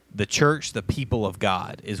the church, the people of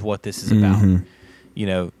God is what this is about. You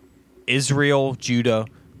know, Israel, Judah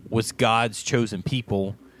was God's chosen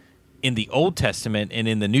people in the Old Testament and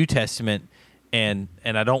in the New Testament. And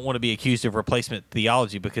I don't want to be accused of replacement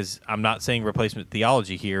theology, because I'm not saying replacement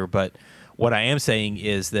theology here, but what I am saying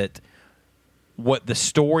is that what the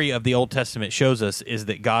story of the Old Testament shows us is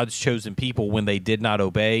that God's chosen people, when they did not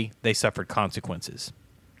obey, they suffered consequences.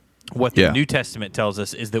 What the New Testament tells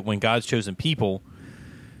us is that when God's chosen people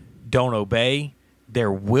don't obey,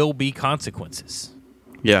 there will be consequences.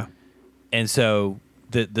 Yeah. And so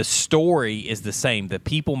the story is the same. The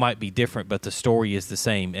people might be different, but the story is the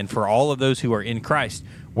same. And for all of those who are in Christ,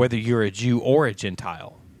 whether you're a Jew or a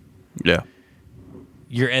Gentile, Yeah.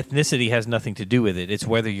 your ethnicity has nothing to do with it. It's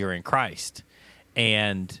whether you're in Christ.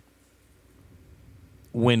 And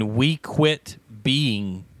when we quit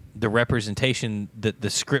being the representation that the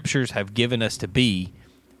Scriptures have given us to be,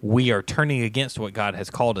 we are turning against what God has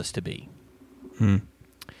called us to be.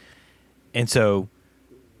 And so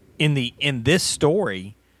in this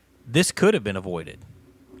story, this could have been avoided.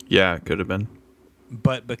 Yeah, it could have been.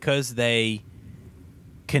 But because they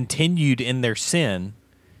continued in their sin,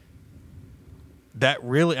 that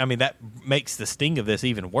makes the sting of this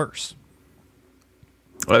even worse.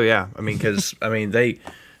 Oh yeah, I mean, because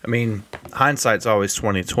hindsight's always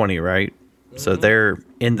 20/20, right? So they're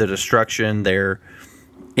in the destruction, they're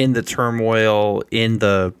in the turmoil, in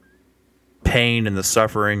the pain and the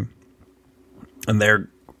suffering, and they're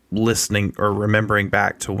listening or remembering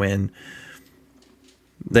back to when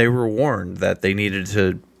they were warned that they needed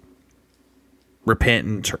to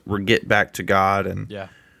repent and get back to God, and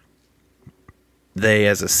they,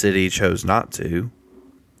 as a city, chose not to.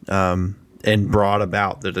 And brought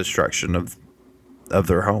about the destruction of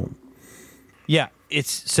their home. Yeah,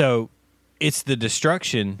 it's the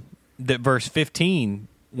destruction that verse 15,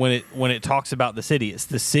 when it talks about the city, it's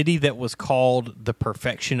the city that was called the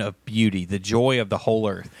perfection of beauty, the joy of the whole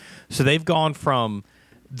earth. So they've gone from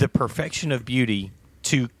the perfection of beauty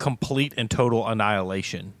to complete and total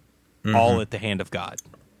annihilation, all at the hand of God.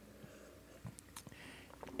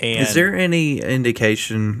 And is there any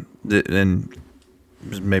indication that, and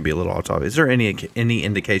maybe a little off topic, is there any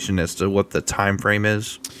indication as to what the time frame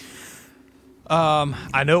is?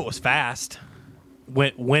 I know it was fast.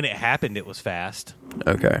 When it happened, it was fast.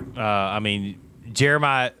 Okay.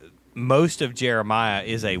 Jeremiah, most of Jeremiah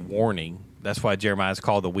is a warning. That's why Jeremiah is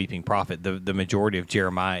called the weeping prophet. The majority of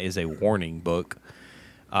Jeremiah is a warning book.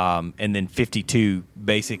 And then 52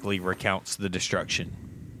 basically recounts the destruction.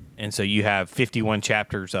 And so you have 51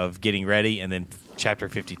 chapters of getting ready, and then chapter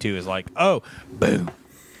 52 is like, oh, boom.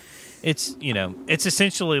 It's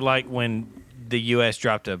essentially like when the U.S.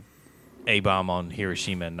 dropped a bomb on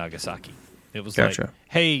Hiroshima and Nagasaki. It was like,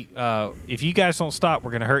 hey, if you guys don't stop,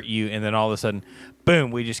 we're going to hurt you. And then all of a sudden,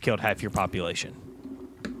 boom, we just killed half your population.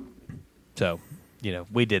 So,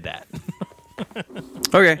 we did that.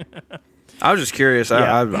 Okay. I was just curious.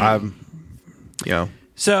 Yeah. I'm.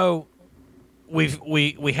 So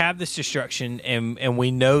we have this destruction, and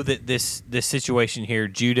we know that this situation here,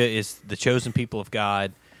 Judah is the chosen people of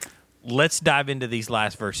God. Let's dive into these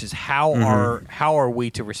last verses. How are we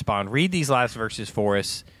to respond? Read these last verses for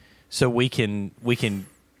us, so we can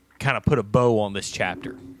kind of put a bow on this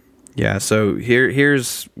chapter. Yeah. So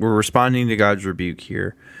here's we're responding to God's rebuke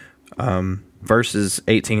here. Verses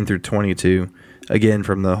 18 through 22, again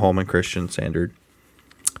from the Holman Christian Standard.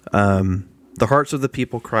 The hearts of the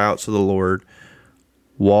people cry out to the Lord.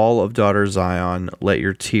 Wall of daughter Zion, let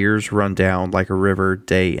your tears run down like a river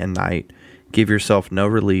day and night. Give yourself no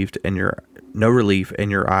relief and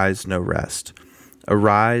your eyes no rest.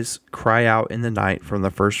 Arise, cry out in the night from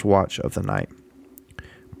the first watch of the night.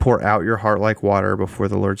 Pour out your heart like water before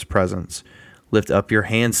the Lord's presence. Lift up your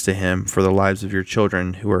hands to him for the lives of your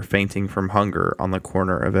children who are fainting from hunger on the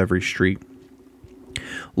corner of every street.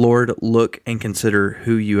 Lord, look and consider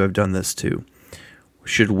who you have done this to.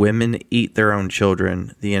 Should women eat their own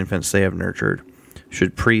children, the infants they have nurtured?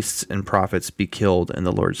 Should priests and prophets be killed in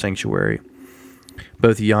the Lord's sanctuary?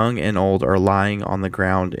 Both young and old are lying on the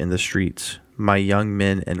ground in the streets. My young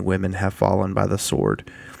men and women have fallen by the sword.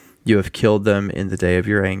 You have killed them in the day of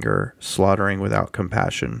your anger, slaughtering without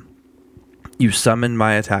compassion. You summoned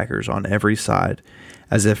my attackers on every side,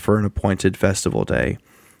 as if for an appointed festival day.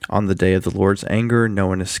 On the day of the Lord's anger, no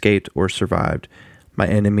one escaped or survived. My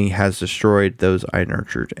enemy has destroyed those I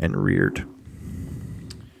nurtured and reared.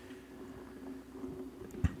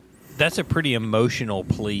 That's a pretty emotional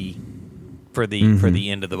plea for the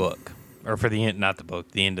end of the book, or for the end, not the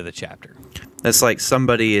book, the end of the chapter. That's like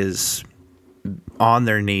somebody is on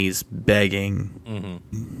their knees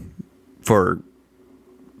begging for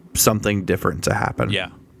something different to happen. Yeah.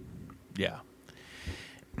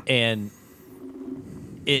 And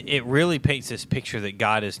it really paints this picture that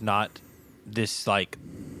God is not this, like,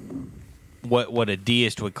 what a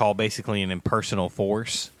deist would call basically an impersonal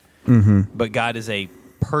force. But God is a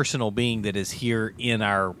personal being that is here in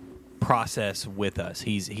our process with us.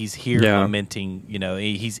 He's here lamenting,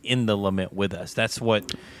 he's in the lament with us. That's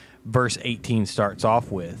what verse 18 starts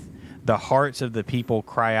off with. The hearts of the people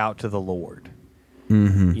cry out to the Lord.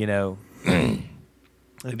 In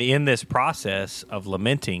this process of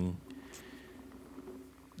lamenting,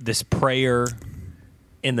 this prayer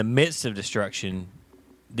in the midst of destruction,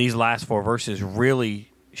 these last 4 verses really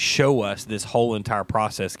show us this whole entire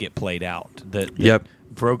process get played out that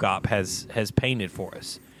Vrogop has painted for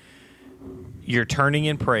us. You're turning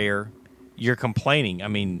in prayer. You're complaining. I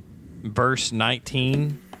mean, verse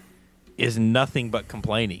 19 is nothing but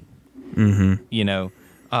complaining. Mm-hmm. You know,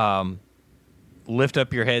 lift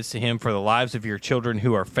up your heads to him for the lives of your children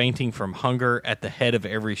who are fainting from hunger at the head of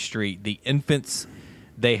every street. The infants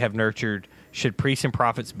they have nurtured, should priests and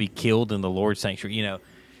prophets be killed in the Lord's sanctuary. You know,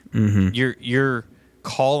 you're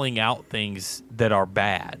calling out things that are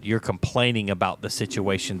bad. You're complaining about the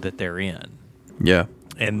situation that they're in. Yeah.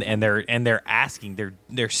 And they're asking,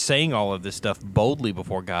 they're saying all of this stuff boldly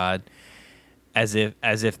before God, as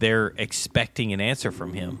if they're expecting an answer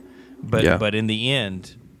from him. But in the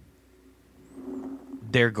end,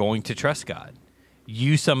 they're going to trust God.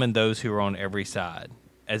 You summon those who are on every side,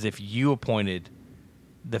 as if you appointed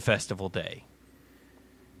the festival day.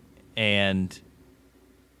 And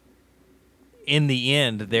in the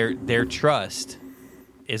end, their trust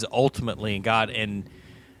is ultimately in God. And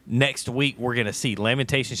next week, we're going to see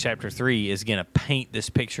Lamentations chapter 3 is going to paint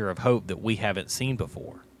this picture of hope that we haven't seen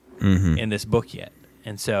before in this book yet.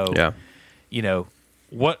 And so, you know,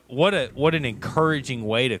 what an encouraging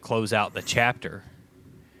way to close out the chapter.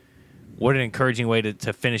 What an encouraging way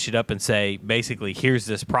to finish it up and say, basically, here's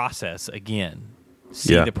this process again.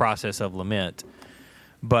 See the process of lament.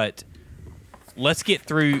 But let's get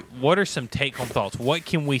through, what are some take-home thoughts? What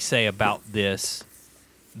can we say about this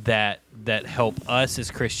that help us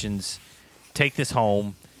as Christians take this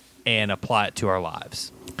home and apply it to our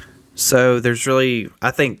lives? So there's really,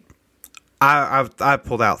 I think, I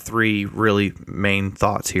pulled out 3 really main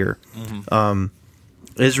thoughts here.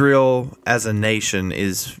 Israel as a nation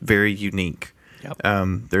is very unique.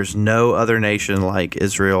 There's no other nation like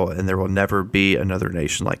Israel, and there will never be another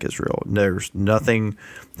nation like Israel. There's nothing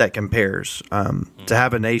that compares. To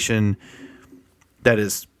have a nation that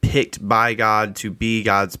is picked by God to be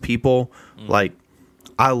God's people, like,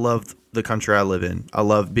 I love the country I live in. I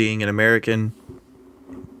love being an American.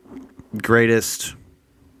 Greatest,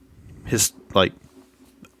 it's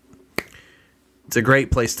a great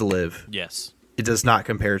place to live. Yes. It does not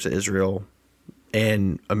compare to Israel.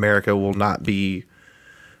 And America will not be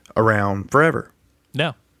around forever.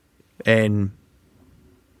 No. And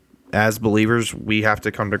as believers, we have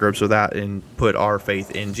to come to grips with that and put our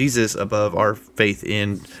faith in Jesus above our faith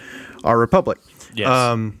in our republic.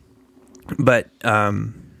 Yes. But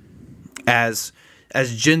as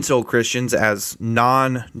Gentile Christians, as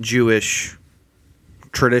non-Jewish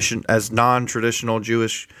non-traditional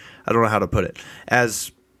Jewish, I don't know how to put it,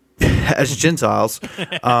 as Gentiles,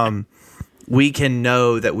 we can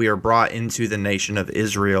know that we are brought into the nation of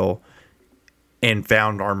Israel and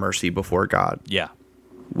found our mercy before God. Yeah.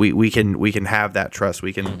 We can have that trust.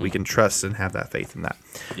 We can trust and have that faith in that.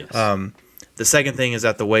 Yes. The second thing is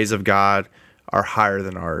that the ways of God are higher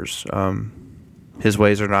than ours. His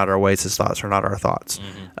ways are not our ways. His thoughts are not our thoughts.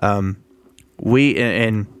 And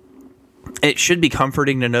it should be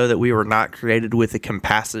comforting to know that we were not created with the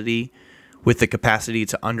capacity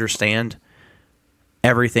to understand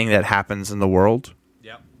everything that happens in the world.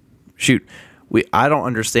 Yep. Shoot, I don't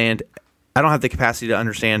understand. I don't have the capacity to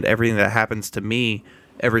understand everything that happens to me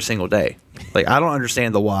every single day. Like, I don't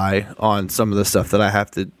understand the why on some of the stuff that I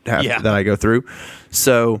have that I go through.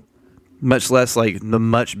 So much less like the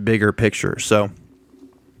much bigger picture. So,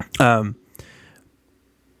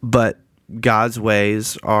 but God's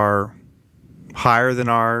ways are higher than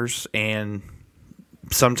ours, and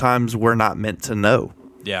sometimes we're not meant to know.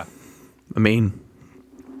 Yeah. I mean,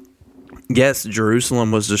 yes,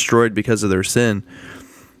 Jerusalem was destroyed because of their sin,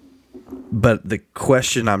 but the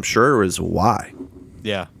question, I'm sure, is why?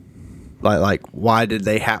 Yeah. Like why did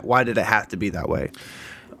it have to be that way?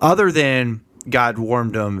 Other than God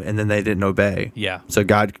warned them and then they didn't obey. Yeah. So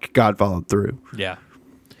God followed through. Yeah.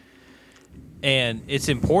 And it's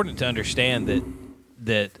important to understand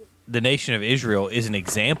that the nation of Israel is an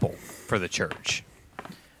example for the church.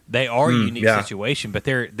 They are a unique situation, but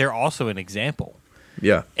they're also an example.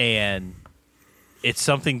 Yeah. And it's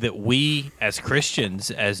something that we as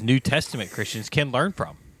Christians, as New Testament Christians, can learn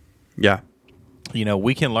from. Yeah. You know,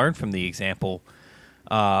 we can learn from the example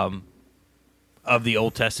of the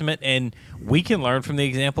Old Testament, and we can learn from the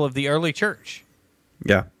example of the early church.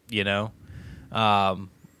 Yeah. You know,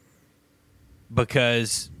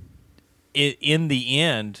 because in the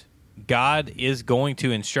end, God is going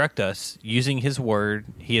to instruct us using His Word.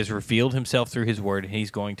 He has revealed Himself through His Word, and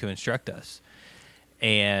He's going to instruct us.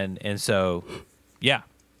 And so, yeah,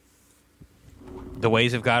 the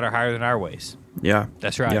ways of God are higher than our ways. Yeah.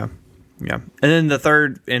 That's right. Yeah. Yeah. And then the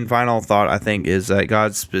third and final thought, I think, is that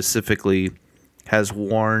God specifically has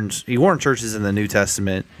warned churches in the New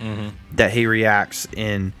Testament that he reacts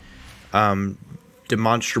in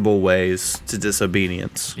demonstrable ways to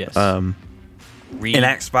disobedience. Yes. Read in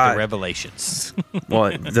Acts 5. The Revelations.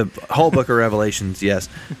 Well, the whole book of Revelations, yes.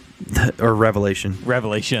 Or Revelation.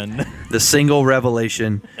 Revelation. The single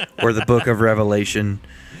revelation or the book of Revelation.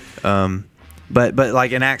 But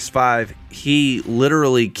like in Acts 5, he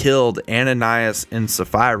literally killed Ananias and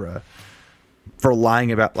Sapphira for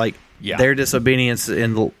lying about their disobedience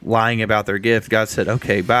and lying about their gift. God said,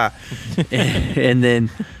 "Okay, bye." and then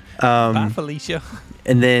bye, Felicia.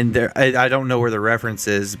 And then I don't know where the reference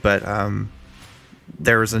is, but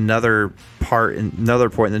there was another point in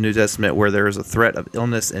the New Testament where there is a threat of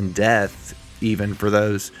illness and death, even for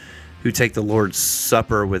those who take the Lord's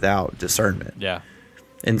Supper without discernment. Yeah.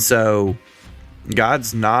 And so God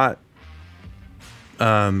has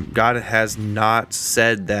not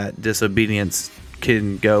said that disobedience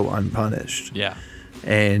can go unpunished. Yeah.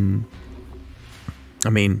 And I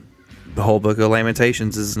mean, the whole book of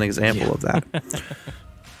Lamentations is an example of that.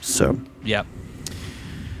 So, yep.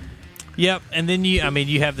 And then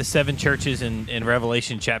you have the 7 churches in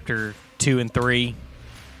Revelation chapter 2 and 3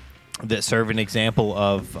 that serve an example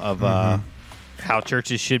of how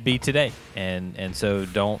churches should be today. And so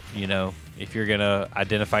don't, if you're going to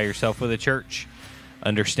identify yourself with a church,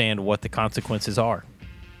 understand what the consequences are.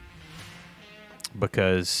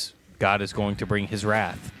 Because God is going to bring his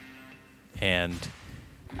wrath. And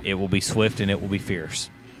it will be swift and it will be fierce.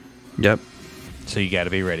 Yep. So you got to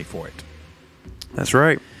be ready for it. That's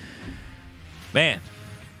right. Man,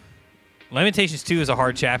 Lamentations 2 is a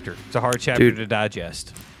hard chapter. It's a hard chapter to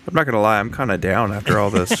digest. I'm not going to lie. I'm kind of down after all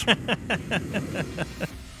this.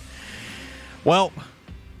 Well,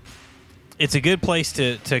 it's a good place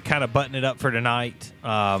to kind of button it up for tonight.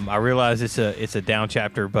 I realize it's a down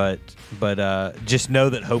chapter, but just know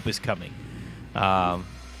that hope is coming. I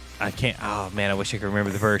can't. Oh man, I wish I could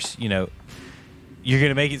remember the verse. You're going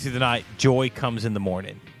to make it through the night. Joy comes in the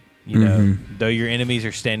morning. Though your enemies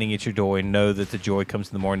are standing at your door, know that the joy comes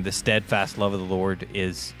in the morning. The steadfast love of the Lord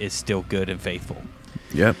is still good and faithful.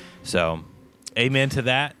 Yep. So, amen to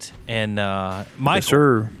that. And Michael, yes,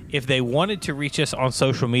 sir. If they wanted to reach us on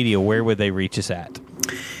social media, where would they reach us at?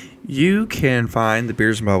 You can find the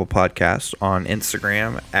Beers and Bible podcast on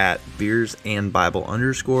Instagram at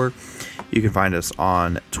beersandbible_. You can find us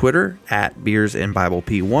on Twitter at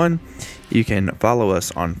beersandbiblepl1. You can follow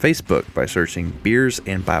us on Facebook by searching Beers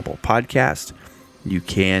and Bible Podcast. You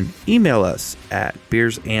can email us at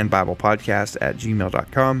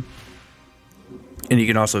beersandbiblepodcast@gmail.com. And you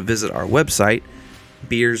can also visit our website,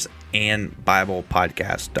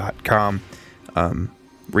 beersandbiblepodcast.com.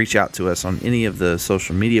 Reach out to us on any of the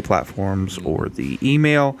social media platforms or the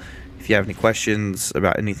email. If you have any questions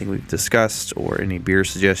about anything we've discussed or any beer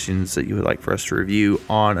suggestions that you would like for us to review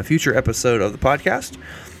on a future episode of the podcast.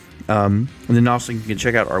 And then also you can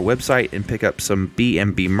check out our website and pick up some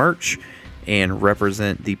B&B merch and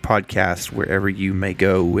represent the podcast wherever you may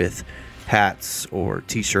go with hats or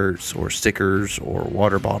t-shirts or stickers or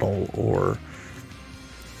water bottle or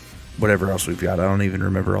whatever else we've got. I don't even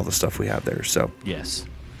remember all the stuff we have there. So yes.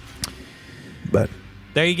 But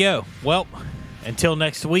there you go. Well, until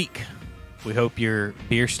next week, we hope your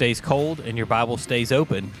beer stays cold and your Bible stays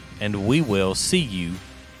open, and we will see you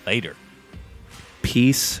later.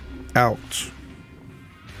 Peace out.